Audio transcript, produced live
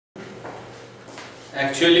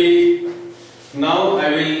Actually, now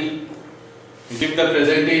I will give the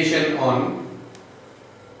presentation on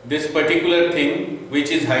this particular thing, which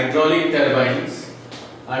is hydraulic turbines,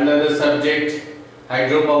 under the subject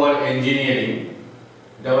hydropower engineering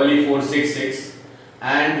EE 466,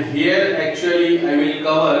 and here actually I will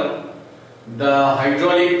cover the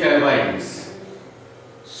hydraulic turbines.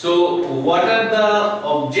 So what are the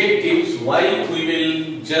objectives, why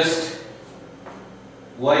we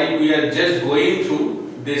are just going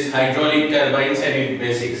through this hydraulic turbines and its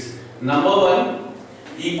basics. Number one,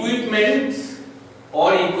 equipment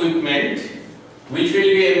which will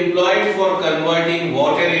be employed for converting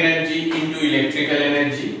water energy into electrical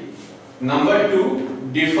energy. Number two,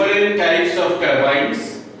 different types of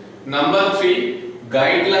turbines. Number three,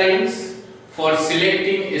 guidelines for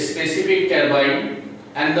selecting a specific turbine.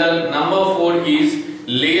 And the number four is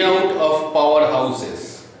layout of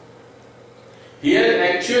powerhouses. Here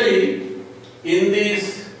actually in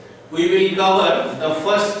this we will cover the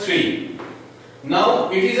first three. Now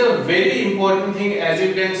it is a very important thing, as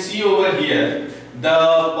you can see over here, the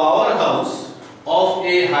powerhouse of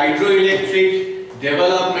a hydroelectric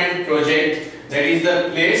development project, that is the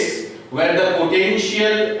place where the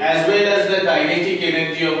potential as well as the kinetic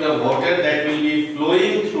energy of the water that will be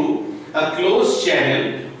flowing through a closed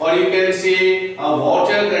channel, or you can say a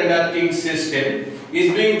water conducting system,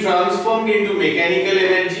 is being transformed into mechanical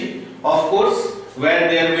energy, of course, where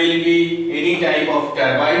there will be any type of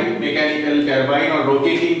turbine, mechanical turbine or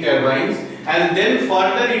rotating turbines, and then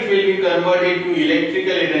further it will be converted to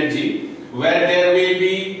electrical energy, where there will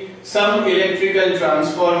be some electrical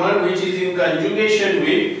transformer which is in conjugation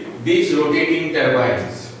with these rotating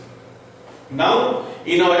turbines. Now,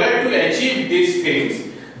 in order to achieve these things,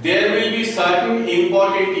 there will be certain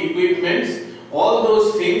important equipments. All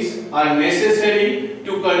those things are necessary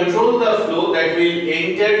to control the flow that will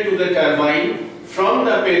enter to the turbine from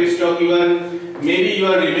the penstock. Maybe you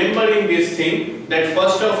are remembering this thing, that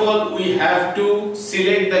first of all we have to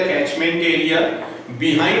select the catchment area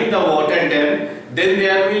behind the water dam. Then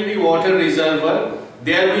there will be water reservoir.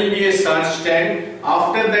 There will be a surge tank.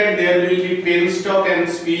 After that there will be penstock and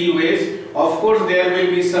spillways. Of course there will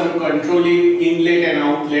be some controlling inlet and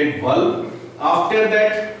outlet valve. After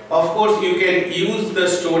that, of course, you can use the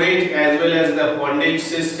storage as well as the pondage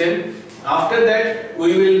system. After that,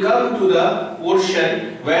 we will come to the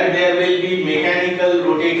portion where there will be mechanical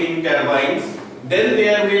rotating turbines. Then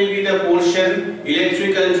there will be the portion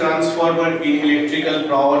electrical transformer in electrical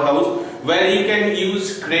powerhouse, where you can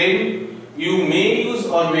use crane. You may use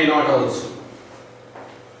or may not also.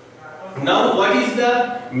 Now, what is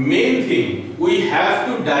the main thing? We have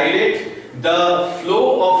to direct the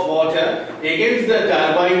flow of water against the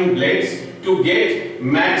turbine blades to get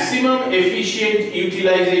maximum efficient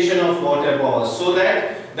utilization of water power, so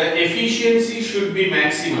that the efficiency should be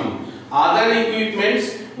maximum. Other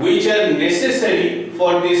equipments which are necessary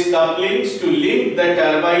for these couplings to link the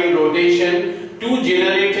turbine rotation to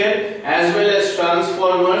generator as well as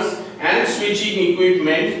transformers and switching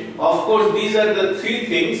equipment. Of course, these are the three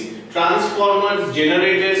things: transformers,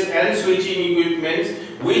 generators and switching equipments,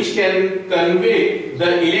 which can convey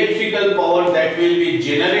the electrical power that will be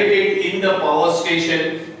generated in the power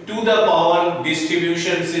station to the power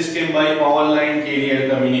distribution system by power line carrier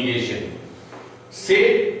communication.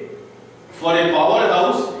 Say for a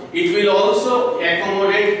powerhouse, it will also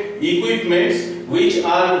accommodate equipments which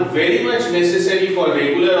are very much necessary for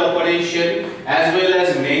regular operation as well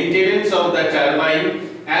as maintenance of the turbine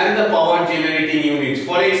and the power generating units.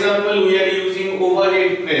 For example, we are using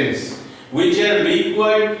overhead cranes which are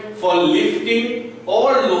required for lifting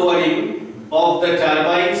or lowering of the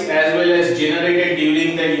turbines as well as generated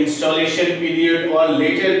during the installation period or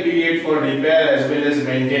later period for repair as well as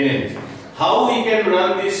maintenance. How we can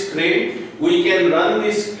run this crane? We can run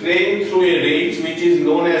this crane through a rails which is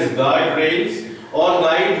known as guard rails or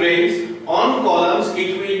guide rails on columns.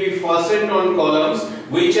 It will be fastened on columns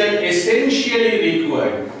which are essentially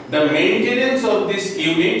required. The maintenance of this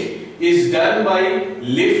unit is done by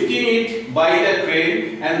lifting it by the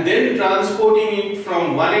crane and then transporting it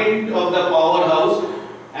from one end of the powerhouse,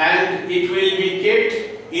 and it will be kept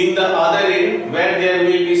in the other end where there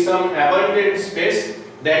will be some abundant space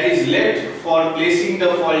that is left for placing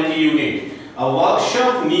the faulty unit. A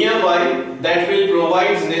workshop nearby that will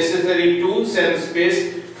provide necessary tools and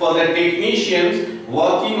space for the technicians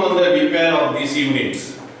working on the repair of these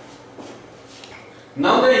units.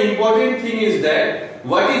 Now the important thing is that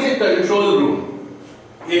what is a control room?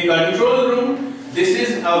 A control room, this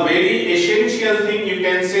is a very essential thing. You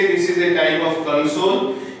can say this is a type of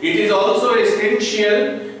console. It is also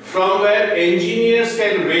essential from where engineers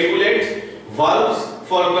can regulate valves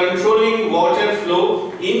for controlling water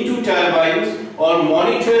flow into turbines or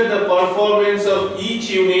monitor the performance of each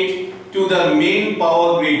unit to the main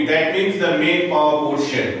power grid. That means the main power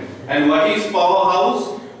portion. And what is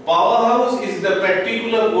powerhouse? Powerhouse is the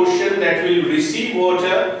particular portion that will receive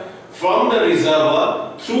water from the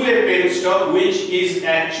reservoir through a penstock, which is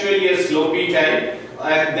actually a slopy type.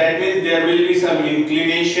 That means there will be some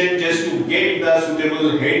inclination just to get the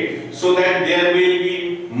suitable head, so that there will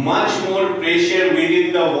be much more pressure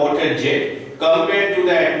within the water jet compared to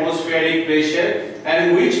the atmospheric pressure,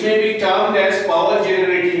 and which may be termed as power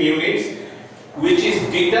generating units, which is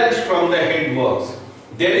detached from the headworks.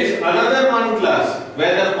 There is another one class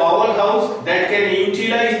where the powerhouse that can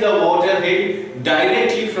utilize the water head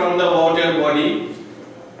directly from the water body,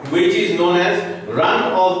 which is known as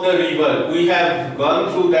run of the river. We have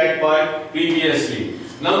gone through that part previously.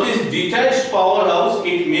 Now this detached powerhouse,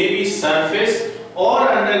 it may be surface or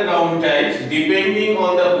underground types depending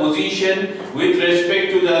on the position with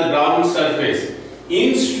respect to the ground surface.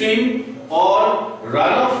 In-stream or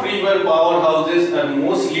run-of river powerhouses are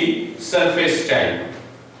mostly surface type.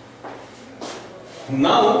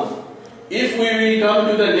 Now, if we will come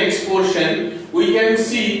to the next portion, we can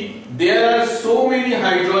see there are so many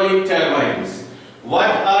hydraulic turbines. What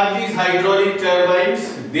are these hydraulic turbines?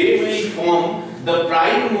 They will form the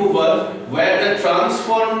prime mover where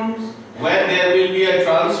there will be a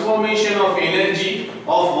transformation of energy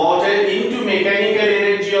of water into mechanical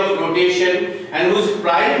energy of rotation, and whose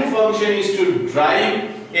prime function is to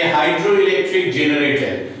drive a hydroelectric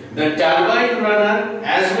generator. The turbine runner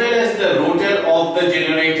as well as the rotor of the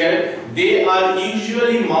generator, they are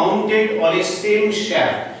usually mounted on a same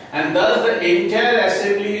shaft, and thus the entire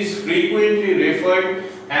assembly is frequently referred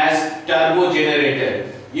as turbo generator.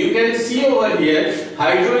 You can see over here,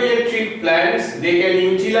 hydroelectric plants, they can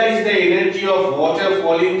utilize the energy of water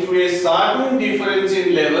falling through a certain difference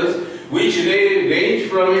in levels, which range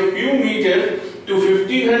from a few meters to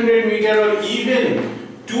 1500 meters or even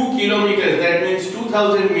 2 kilometers, that means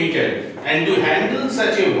 2000 meters. And to handle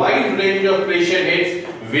such a wide range of pressure heads,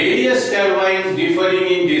 various turbines differing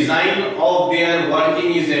in design of their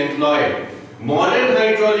working is employed. Modern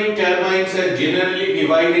hydraulic turbines are generally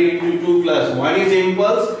divided into two classes. One is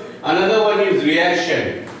impulse, another one is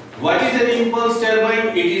reaction. What is an impulse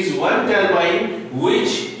turbine? It is one turbine in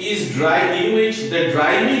which the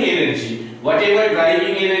driving energy, whatever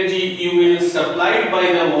driving energy you will supply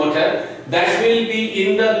by the water, that will be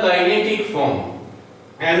in the kinetic form.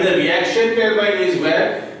 And the reaction turbine is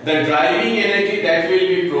where the driving energy that will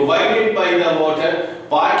be provided by the water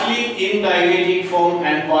partly in kinetic form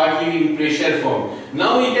and partly in pressure form.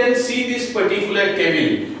 Now we can see this particular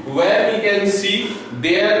table where we can see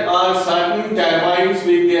there are certain turbines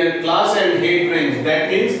with their class and head range. That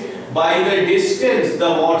means by the distance the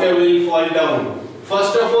water will fall down.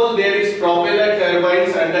 First of all, there is propeller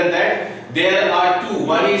turbines. Under that there are two.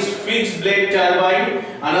 One is fixed blade turbine,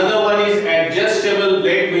 another one is adjustable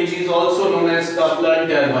blade, which is also known as coupler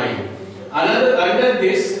turbine. Under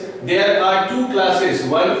this there are two classes.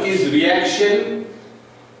 One is reaction.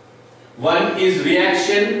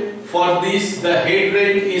 For this the head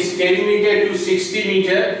range is 10 meter to 60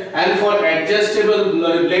 meter, and for adjustable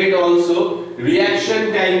blade also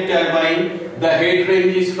reaction type turbine, the head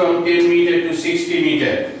range is from 10 meter to 60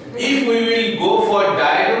 meter. If we will go for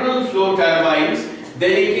diagonal flow turbines,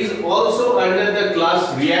 then it is also under the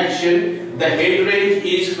class reaction. The head range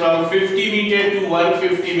is from 50 meter to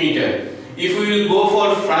 150 meter. If we will go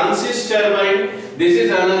for Francis turbine, this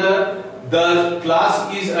is another. The class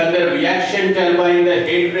is under reaction turbine. The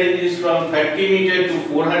head range is from 30 meter to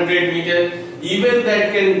 400 meter. Even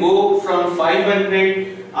that can go from 500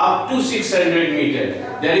 up to 600 meter.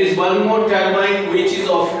 There is one more turbine which is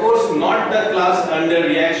of course not the class under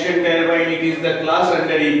reaction turbine. It is the class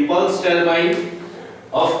under impulse turbine.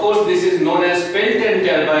 Of course, this is known as Pelton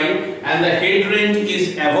turbine, and the head range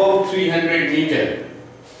is above 300 meter.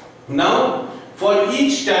 Now, for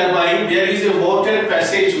each turbine there is a water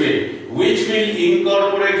passageway which will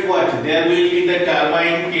incorporate what? There will be the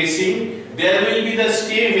turbine casing, there will be the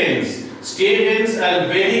stay vanes. Stay vanes are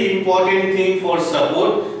very important thing for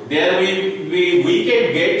support. There will be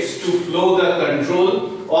wicket gates to flow the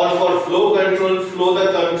control, or for flow the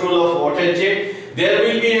control of water jet. There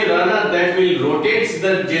will be a runner that will rotate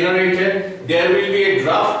the generator. There will be a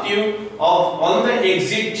draft tube on the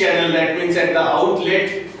exit channel, that means at the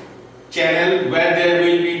outlet channel where there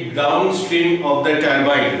will be downstream of the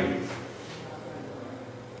turbine.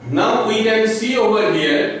 Now we can see over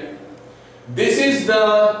here, this is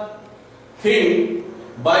the thing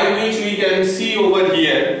by which we can see over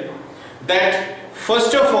here that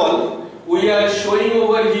first of all we are showing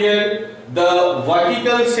over here the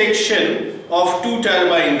vertical section of two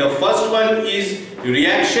turbines. The first one is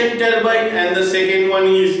reaction turbine and the second one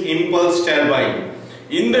is impulse turbine.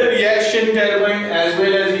 In the reaction turbine as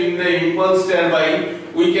well as in the impulse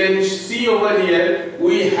turbine, we can see over here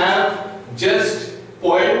we have just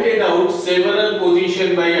pointed out several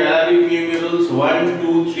positions by Arabic numerals 1,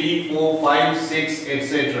 2, 3, 4, 5, 6,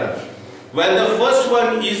 etc. Well, the first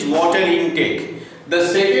one is water intake. The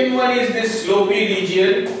second one is this slopy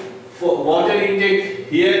region for water intake.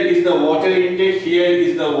 Here is the water intake, here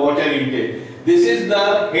is the water intake. This is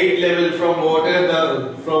the head level from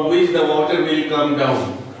water, from which the water will come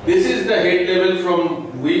down. This is the head level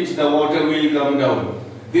from which the water will come down.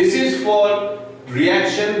 This is for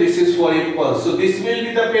reaction, this is for impulse. So this will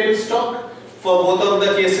be the penstock for both of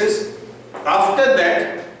the cases. After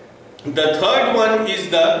that, the third one is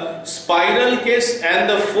the spiral case and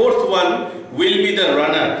the fourth one will be the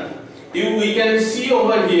runner. We can see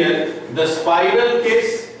over here the spiral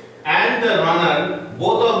case and the runner,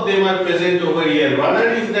 both of them are present over here. Runner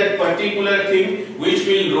is that particular thing which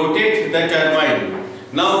will rotate the turbine.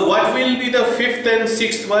 Now what will be the fifth and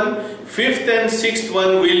sixth one? Fifth and sixth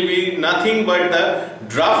one will be nothing but the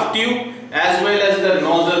draft tube as well as the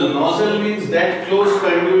nozzle. Nozzle means that closed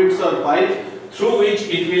conduits or pipe through which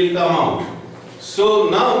it will come out. So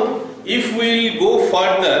now if we will go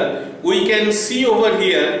further, we can see over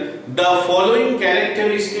here the following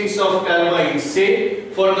characteristics of turbine. Say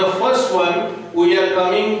for the first one we are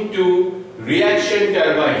coming to reaction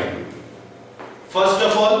turbine. First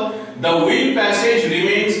of all, the wheel passage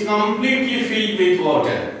remains completely filled with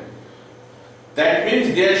water. That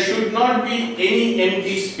means there should not be any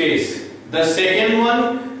empty space. The second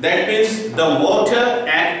one, that means the water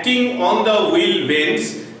acting on the wheel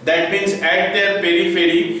vanes, that means at their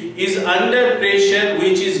periphery, is under pressure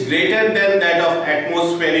which is greater than that of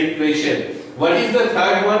atmospheric pressure. What is the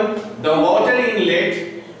third one? The water inlet.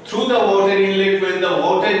 Through the water inlet, when the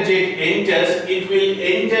water jet enters, it will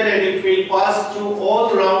enter and it will pass through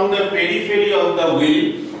all around the periphery of the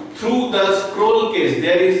wheel through the scroll case.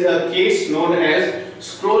 There is a case known as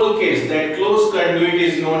scroll case. That closed conduit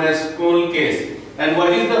is known as scroll case. And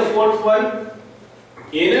what is the fourth one?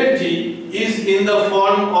 Energy is in the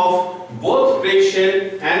form of both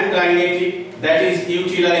pressure and kinetic that is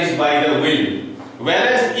utilized by the wheel.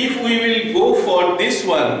 Whereas if we will go for this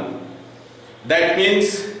one, that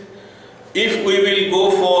means if we will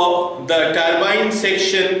go for the turbine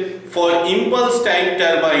section for impulse type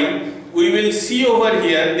turbine, we will see over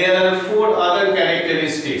here there are four other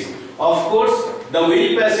characteristics. Of course, the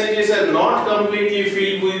wheel passages are not completely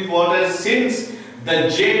filled with water, since the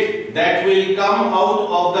jet that will come out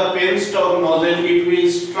of the penstock nozzle, it will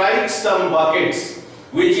strike some buckets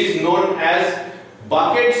which is known as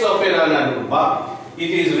buckets of a runner. It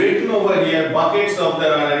is written over here, buckets of the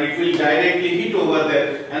runner. It will directly hit over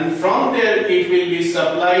there, and from there it will be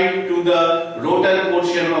supplied to the rotor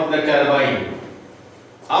portion of the turbine.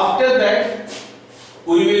 After that,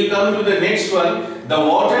 we will come to the next one. The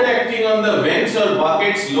water acting on the vents or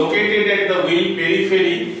buckets located at the wheel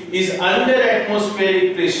periphery is under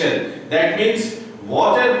atmospheric pressure. That means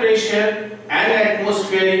water pressure and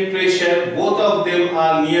atmospheric pressure, both of them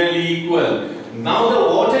are nearly equal. Now the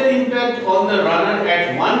water impact on the runner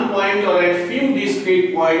at one point or at few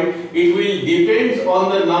discrete points, it will depend on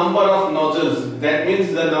the number of nozzles. That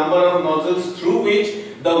means the number of nozzles through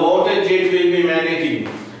which the water jet will be emanating.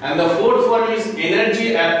 And the fourth one is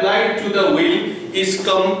energy applied to the wheel is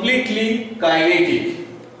completely kinetic.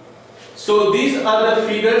 So these are the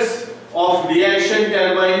figures of reaction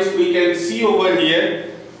turbines we can see over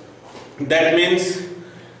here. That means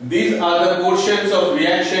these are the portions of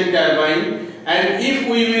reaction turbine. And if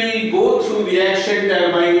we will go through reaction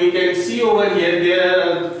turbine, we can see over here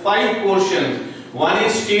there are 5 portions. One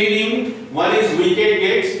is steering, one is wicket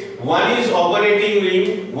gates, one is operating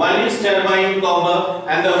ring, one is turbine cover,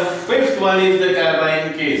 and the fifth one is the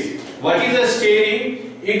turbine case. What is a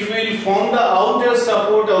steering? It will form the outer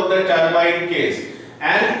support of the turbine case,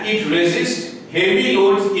 and it resists heavy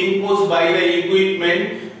loads imposed by the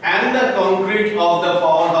equipment and the concrete of the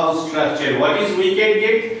powerhouse structure. What is wicket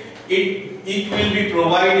gate? It will be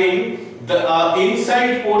providing the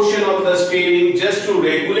inside portion of the steering just to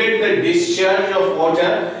regulate the discharge of water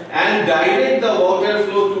and direct the water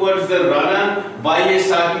flow towards the runner by a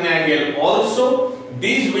certain angle. Also,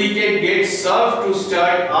 these wicket gates serve to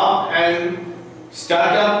start up and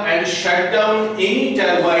shut down any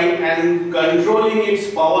turbine and controlling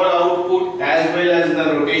its power output as well as the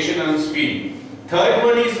rotational speed. Third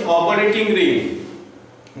one is operating ring.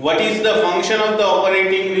 What is the function of the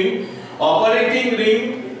operating ring? Operating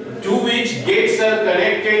ring to which gates are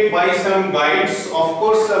connected by some guides, of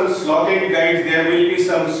course some slotted guides, there will be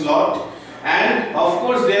some slot, and of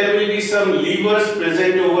course there will be some levers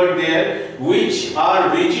present over there which are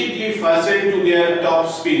rigidly fastened to their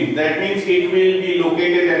top spin. That means it will be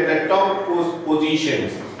located at the top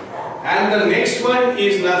positions. And the next one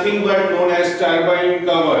is nothing but known as turbine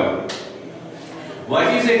cover. What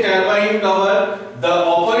is a turbine cover? The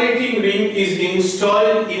operating ring is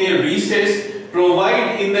installed in a recess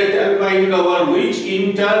provided in the turbine cover, which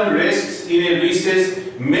in turn rests in a recess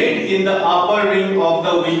made in the upper ring of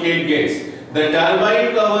the wicket gates. The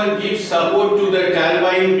turbine cover gives support to the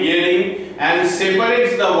turbine bearing and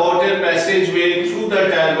separates the water passageway through the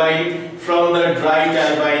turbine from the dry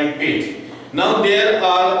turbine pit. Now there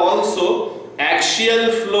are also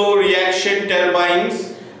axial flow reaction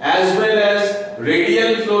turbines as well as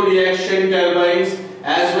radial flow reaction turbines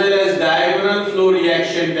as well as diagonal flow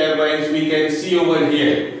reaction turbines we can see over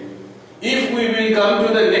here. If we will come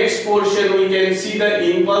to the next portion, we can see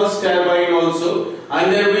the impulse turbine also,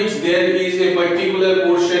 under which there is a particular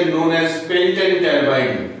portion known as Pelton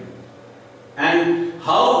turbine. And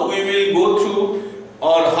how we will go through,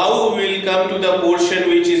 or how we will come to the portion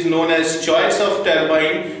which is known as choice of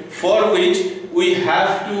turbine, for which we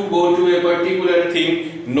have to go to a particular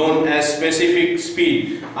thing known as specific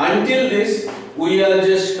speed. Until this we are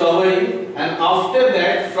just covering, and after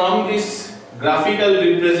that from this graphical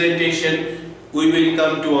representation we will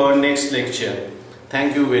come to our next lecture.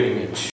 Thank you very much.